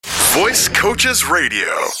Voice Coaches Radio.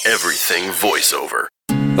 Everything voiceover.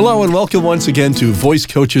 Hello and welcome once again to Voice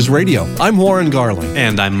Coaches Radio. I'm Warren Garling.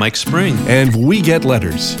 And I'm Mike Spring. And we get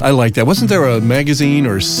letters. I like that. Wasn't there a magazine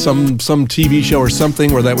or some TV show or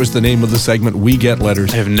something where that was the name of the segment, We Get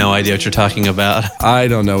Letters? I have no idea what you're talking about. I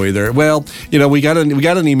don't know either. Well, we got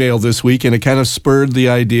an email this week and it kind of spurred the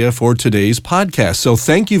idea for today's podcast. So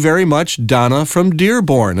thank you very much, Donna from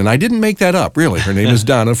Dearborn. And I didn't make that up, really. Her name is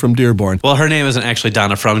Donna from Dearborn. Well, her name isn't actually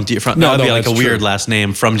Donna from Dearborn. No, that would be like a true. weird last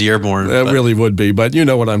name from Dearborn. It really would be, but you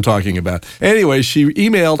know what I'm talking about. Anyway, she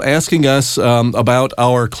emailed asking us about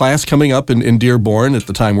our class coming up in Dearborn at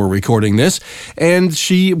the time we're recording this, and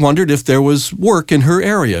she wondered if there was work in her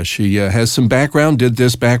area. She has some background, did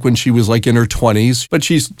this back when she was like in her 20s, but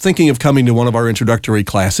she's thinking of coming to one of our introductory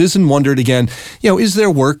classes and wondered again, is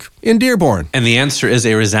there work in Dearborn? And the answer is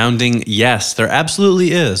a resounding yes, there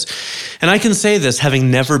absolutely is. And I can say this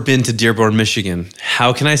having never been to Dearborn, Michigan.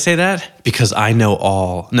 How can I say that? Because I know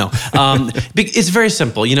all. No, it's very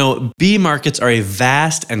simple. B markets are a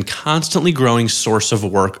vast and constantly growing source of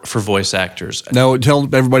work for voice actors. Now, tell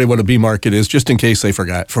everybody what a B market is, just in case they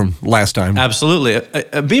forgot from last time. Absolutely.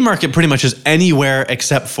 A B market pretty much is anywhere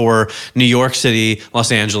except for New York City,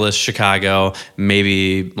 Los Angeles, Chicago,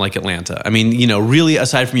 maybe like Atlanta. I mean, really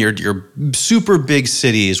aside from your super big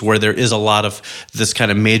cities where there is a lot of this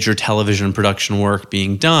kind of major television production work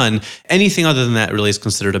being done, anything other than that really is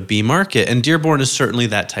considered a B market. And Dearborn is certainly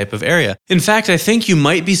that type of area. In fact, I think you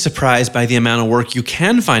might be surprised by the amount of work you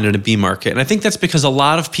can find in a B market. And I think that's because a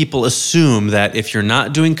lot of people assume that if you're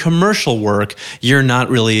not doing commercial work, you're not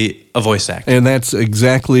really a voice actor. And that's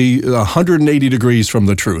exactly 180 degrees from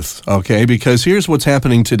the truth, okay? Because here's what's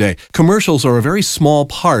happening today. Commercials are a very small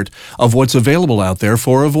part of what's available out there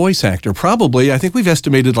for a voice actor. Probably, I think we've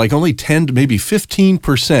estimated like only 10 to maybe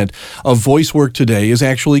 15% of voice work today is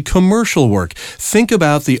actually commercial work. Think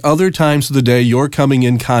about the other times of the day you're coming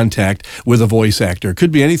in contact with a voice actor.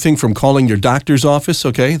 Could be anything from calling your doctor's office,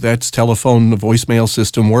 okay? That's telephone voicemail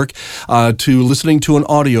system work, to listening to an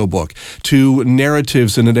audiobook, to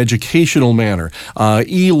narratives in an educational manner,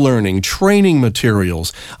 e-learning, training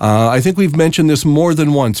materials. I think we've mentioned this more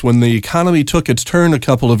than once. When the economy took its turn a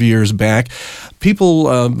couple of years back,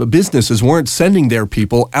 businesses weren't sending their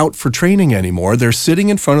people out for training anymore. They're sitting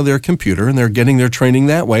in front of their computer and they're getting their training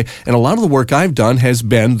that way. And a lot of the work I've done has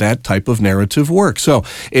been that type of narrative work. So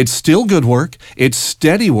it's still good work, it's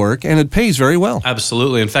steady work, and it pays very well.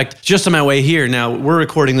 Absolutely. In fact, just on my way here, now we're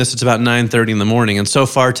recording this, it's about 9:30 in the morning. And so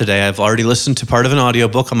far today, I've already listened to part of an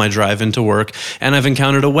audiobook on my drive into work, and I've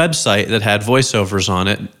encountered a website that had voiceovers on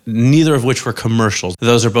it, neither of which were commercials.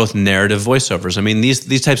 Those are both narrative voiceovers. I mean,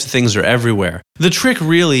 these types of things are everywhere. The trick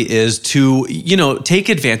really is to, take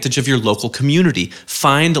advantage of your local community.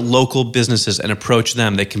 Find local businesses and approach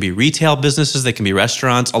them. They can be retail businesses, they can be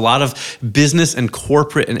restaurants, a lot of business and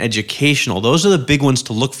corporate and educational. Those are the big ones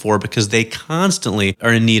to look for because they constantly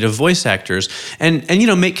are in need of voice actors. And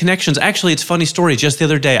make connections. Actually, it's a funny story. Just the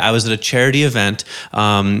other day, I was at a charity event.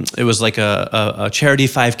 It was like a charity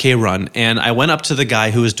 5K run. And I went up to the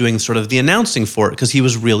guy who was doing sort of the announcing for it because he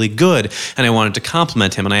was really good. And I wanted to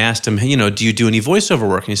compliment him. And I asked him, do you do any voiceover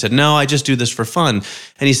work? And he said, no, I just do this for fun.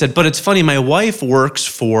 And he said, but it's funny, my wife works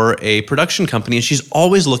for a production company and she's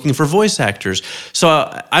always looking for voice actors. So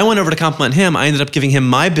I went over to compliment him. I ended up giving him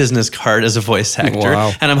my business card as a voice actor.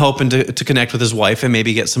 Wow. And I'm hoping to connect with his wife and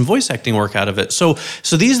maybe get some voice acting work out of it. So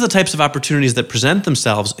these are the types of opportunities that present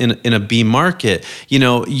themselves in a B market.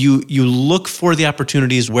 You look for the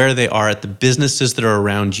opportunities where they are at the businesses that are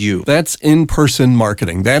around you. That's in-person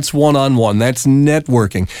marketing. That's one-on-one. That's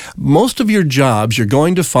networking. Most of your jobs you're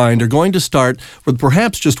going to find are going to start with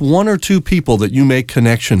perhaps just one or two people that you make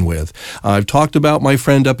connection with. I've talked about my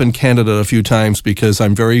friend up in Canada a few times because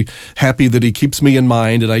I'm very happy that he keeps me in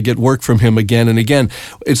mind and I get work from him again and again.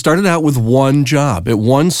 It started out with one job,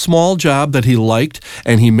 one small job that he liked,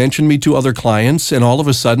 and he mentioned me to other clients, and all of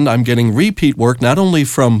a sudden I'm getting repeat work, not only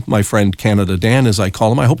from my friend Canada Dan, as I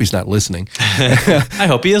call him. I hope he's not listening. I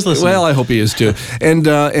hope he is listening. Well, I hope he is too. And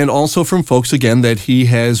also from folks, again, that he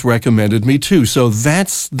has recommended me to. So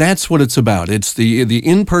that's what it's about. It's the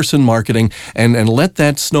in-person marketing, and let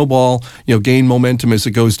that snowball, gain momentum as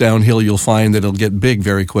it goes downhill. You'll find that it'll get big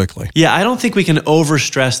very quickly. Yeah, I don't think we can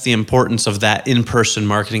overstress the importance of that in-person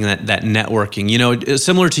marketing, that networking.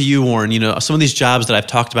 Similar to you, Warren, some of these jobs that I've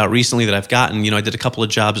talked about recently that I've gotten, I did a couple of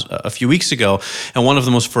jobs a few weeks ago, and one of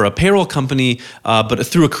them was for a payroll company, but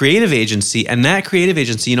through a creative agency, and that creative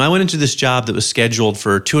agency, I went into this job that was scheduled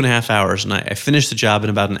for 2.5 hours, and I finished the job in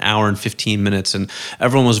about an hour and 15 minutes, and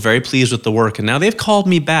everyone was very pleased with the work. And now they've called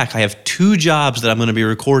me back. I have 2 jobs that I'm going to be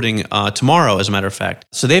recording tomorrow, as a matter of fact.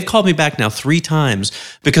 So they've called me back now 3 times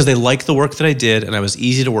because they liked the work that I did, and I was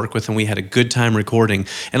easy to work with, and we had a good time recording.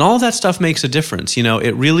 And all of that stuff makes a difference.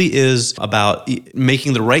 It really is about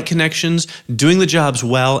making the right connections, doing the jobs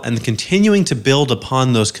well, and continuing to build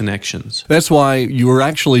upon those connections. That's why you are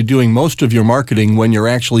actually doing most of your marketing when you're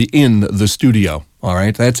actually in the studio. All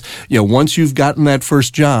right. That's, once you've gotten that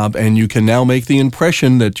first job and you can now make the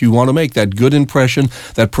impression that you want to make, that good impression,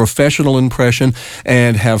 that professional impression,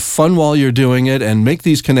 and have fun while you're doing it and make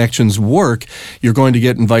these connections work, you're going to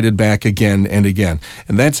get invited back again and again.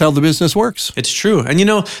 And that's how the business works. It's true. And,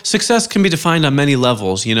 success can be defined on many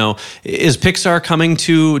levels. Is Pixar coming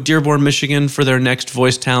to Dearborn, Michigan for their next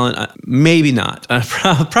voice talent? Maybe not.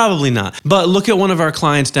 Probably not. But look at one of our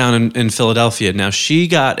clients down in Philadelphia. Now, she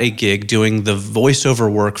got a gig doing the voiceover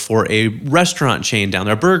work for a restaurant chain down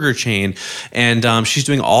there, a burger chain, and she's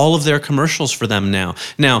doing all of their commercials for them now.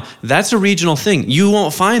 Now, that's a regional thing. You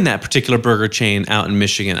won't find that particular burger chain out in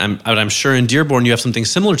Michigan. I'm sure in Dearborn you have something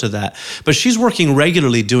similar to that. But she's working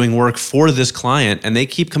regularly doing work for this client, and they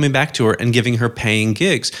keep coming back to her and giving her paying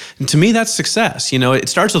gigs. And to me, that's success. It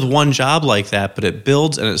starts with one job like that, but it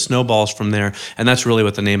builds and it snowballs from there, and that's really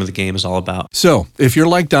what the name of the game is all about. So, if you're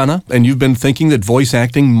like Donna and you've been thinking that voice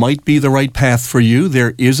acting might be the right path for you,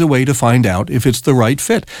 there is a way to find out if it's the right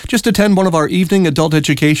fit. Just attend one of our evening adult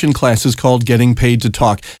education classes called Getting Paid to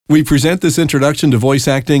Talk. We present this introduction to voice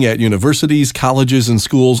acting at universities, colleges, and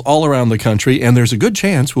schools all around the country, and there's a good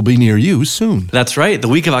chance we'll be near you soon. That's right. The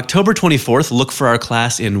week of October 24th, look for our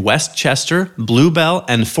class in Westchester, Bluebell,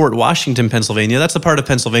 and Fort Washington, Pennsylvania. That's the part of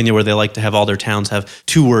Pennsylvania where they like to have all their towns have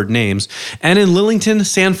 2-word names. And in Lillington,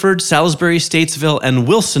 Sanford, Salisbury, Statesville, and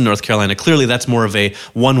Wilson, North Carolina. Clearly, that's more of a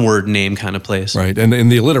 1-word name kind of place. Right,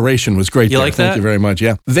 and the alliteration was great. You there. like that? Thank you very much,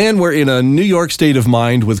 yeah. Then we're in a New York state of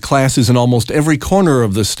mind with classes in almost every corner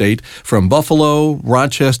of the state, from Buffalo,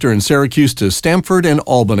 Rochester, and Syracuse to Stamford and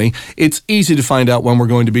Albany. It's easy to find out when we're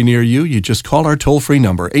going to be near you. You just call our toll-free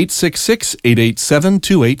number,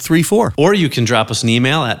 866-887-2834. Or you can drop us an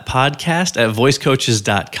email at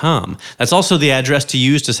podcast@voicecoaches.com. That's also the address to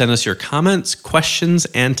use to send us your comments, questions,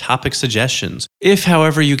 and topic suggestions. If,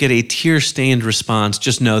 however, you get a tear-stained response,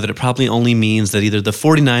 just know that it probably only means that either the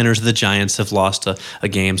 49ers or the Giants have lost a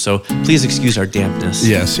game. So please excuse our dampness.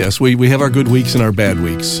 Yes. We have our good weeks and our bad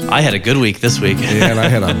weeks. I had a good week this week. Yeah, and I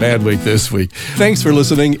had a bad week this week. Thanks for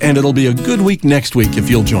listening, and it'll be a good week next week if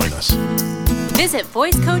you'll join us. Visit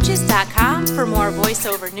voicecoaches.com for more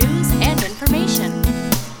voiceover news and information.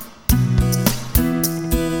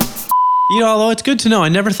 Although it's good to know, I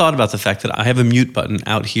never thought about the fact that I have a mute button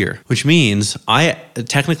out here, which means I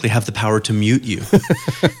technically have the power to mute you.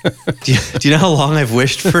 Do you know how long I've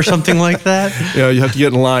wished for something like that? Yeah, you have to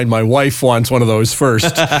get in line. My wife wants one of those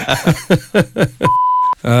first.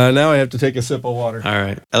 Now I have to take a sip of water. All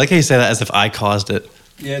right. I like how you say that as if I caused it.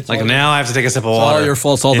 Yeah, it's now I have to take a sip of water. It's all your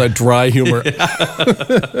fault. It's all that dry humor.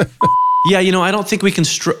 Yeah, I don't think we can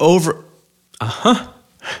over...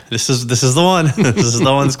 This is the one. This is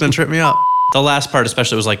the one that's going to trip me up. The last part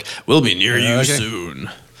especially was like, we'll be near you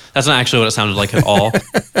soon. That's not actually what it sounded like at all.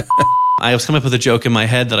 I was coming up with a joke in my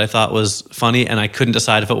head that I thought was funny, and I couldn't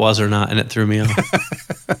decide if it was or not, and it threw me off.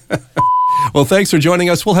 Well, thanks for joining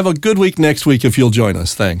us. We'll have a good week next week if you'll join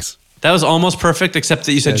us. Thanks. That was almost perfect, except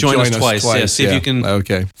that you said join us twice. Yeah, see if you can...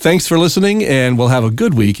 Okay. Thanks for listening, and we'll have a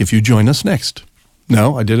good week if you join us next.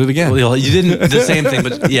 No, I did it again. Well, you didn't the same thing,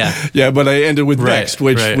 but yeah. Yeah, but I ended with next,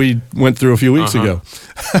 which we went through a few weeks ago.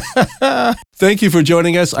 Thank you for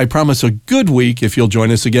joining us. I promise a good week if you'll join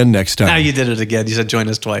us again next time. Now you did it again. You said join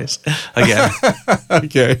us twice. Again.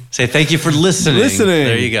 Okay. Say thank you for listening.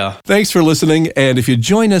 There you go. Thanks for listening. And if you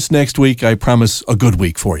join us next week, I promise a good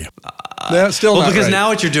week for you. Still not because right. Now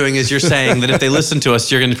what you're doing is you're saying that if they listen to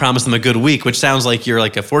us, you're going to promise them a good week, which sounds like you're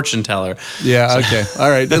like a fortune teller. Yeah. Okay.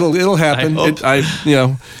 All right. It'll happen.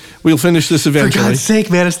 We'll finish this eventually. For God's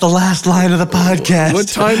sake, man! It's the last line of the podcast. What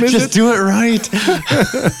time is it? Just do it right.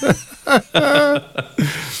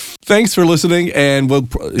 Thanks for listening, and we'll.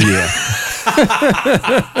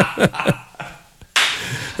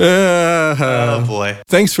 Oh boy!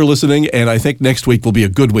 Thanks for listening, and I think next week will be a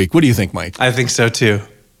good week. What do you think, Mike? I think so too.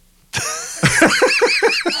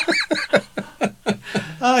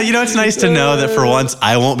 It's nice to know that for once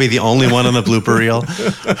I won't be the only one on the blooper reel.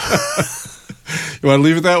 You want to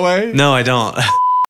leave it that way? No, I don't.